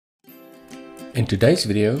In today's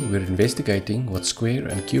video, we're investigating what square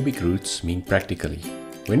and cubic roots mean practically.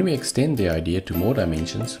 When we extend the idea to more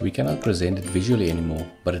dimensions, we cannot present it visually anymore,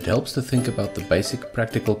 but it helps to think about the basic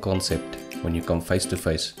practical concept when you come face to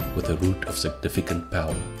face with a root of significant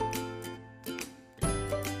power.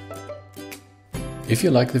 If you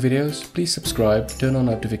like the videos, please subscribe, turn on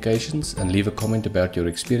notifications and leave a comment about your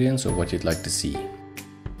experience or what you'd like to see.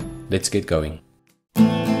 Let's get going.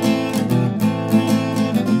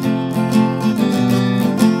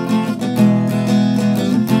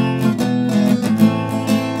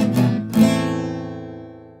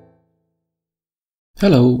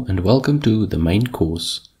 Hello and welcome to the main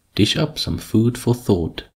course. Dish up some food for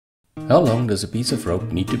thought. How long does a piece of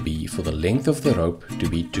rope need to be for the length of the rope to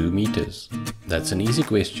be 2 meters? That's an easy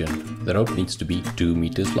question. The rope needs to be 2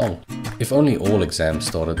 meters long. If only all exams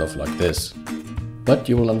started off like this. But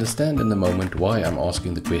you will understand in a moment why I'm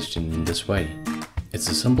asking the question in this way. It's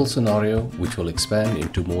a simple scenario which will expand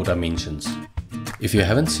into more dimensions. If you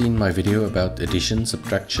haven't seen my video about addition,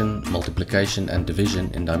 subtraction, multiplication and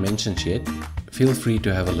division in dimensions yet, feel free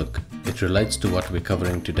to have a look. It relates to what we're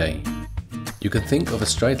covering today. You can think of a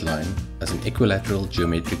straight line as an equilateral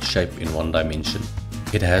geometric shape in one dimension.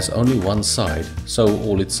 It has only one side, so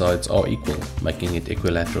all its sides are equal, making it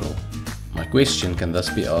equilateral. My question can thus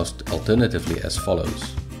be asked alternatively as follows.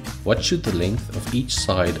 What should the length of each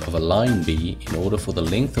side of a line be in order for the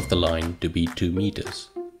length of the line to be 2 meters?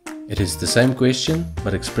 It is the same question,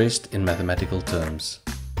 but expressed in mathematical terms.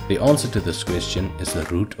 The answer to this question is the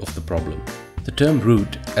root of the problem. The term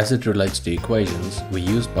root, as it relates to equations, were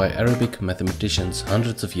used by Arabic mathematicians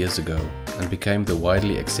hundreds of years ago and became the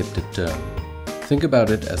widely accepted term. Think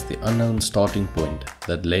about it as the unknown starting point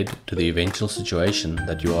that led to the eventual situation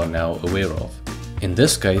that you are now aware of. In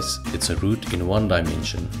this case, it's a root in one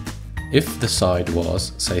dimension. If the side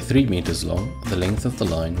was, say, 3 meters long, the length of the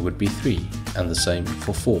line would be 3, and the same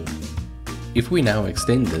for 4. If we now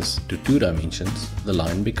extend this to 2 dimensions, the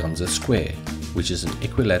line becomes a square, which is an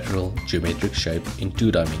equilateral geometric shape in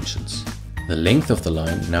 2 dimensions. The length of the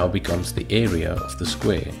line now becomes the area of the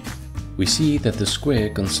square. We see that the square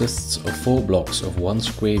consists of 4 blocks of 1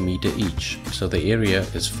 square meter each, so the area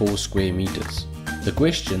is 4 square meters. The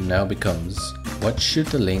question now becomes, what should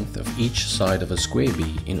the length of each side of a square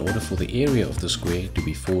be in order for the area of the square to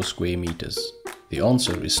be 4 square meters? The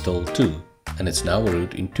answer is still 2, and it's now a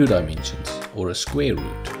root in 2 dimensions, or a square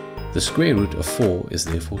root. The square root of 4 is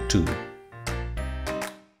therefore 2.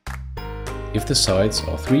 If the sides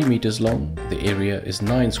are 3 meters long, the area is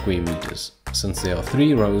 9 square meters, since there are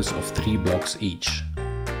 3 rows of 3 blocks each.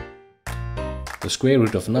 The square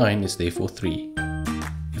root of 9 is therefore 3.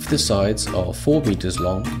 If the sides are 4 meters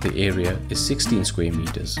long, the area is 16 square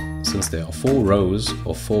meters, since there are 4 rows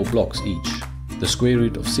of 4 blocks each. The square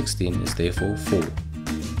root of 16 is therefore 4.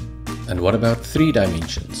 And what about 3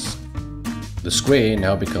 dimensions? The square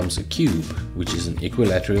now becomes a cube, which is an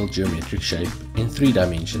equilateral geometric shape in 3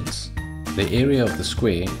 dimensions. The area of the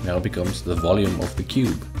square now becomes the volume of the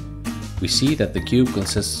cube. We see that the cube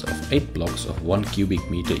consists of 8 blocks of 1 cubic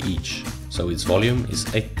meter each, so its volume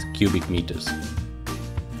is 8 cubic meters.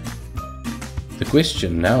 The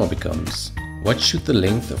question now becomes, what should the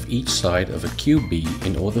length of each side of a cube be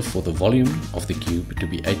in order for the volume of the cube to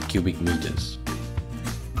be 8 cubic meters?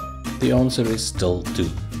 The answer is still 2,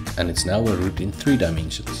 and it's now a root in 3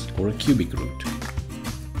 dimensions, or a cubic root.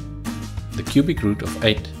 The cubic root of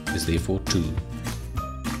 8 is therefore 2.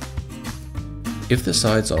 If the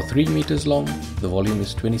sides are 3 meters long, the volume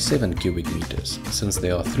is 27 cubic meters, since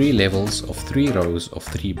there are 3 levels of 3 rows of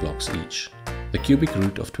 3 blocks each. The cubic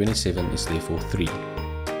root of 27 is therefore 3.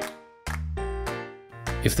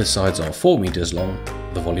 If the sides are 4 meters long,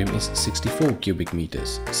 the volume is 64 cubic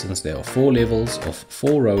meters, since there are 4 levels of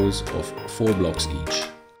 4 rows of 4 blocks each.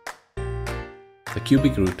 The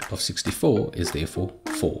cubic root of 64 is therefore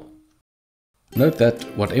 4. Note that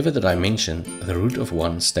whatever the dimension, the root of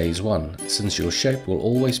 1 stays 1, since your shape will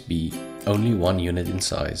always be only 1 unit in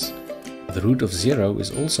size. The root of 0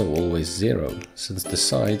 is also always 0, since the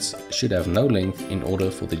sides should have no length in order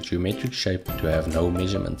for the geometric shape to have no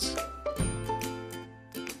measurements.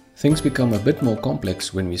 Things become a bit more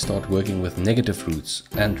complex when we start working with negative roots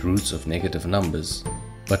and roots of negative numbers,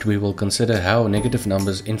 but we will consider how negative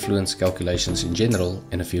numbers influence calculations in general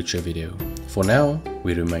in a future video. For now,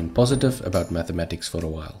 we remain positive about mathematics for a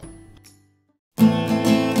while.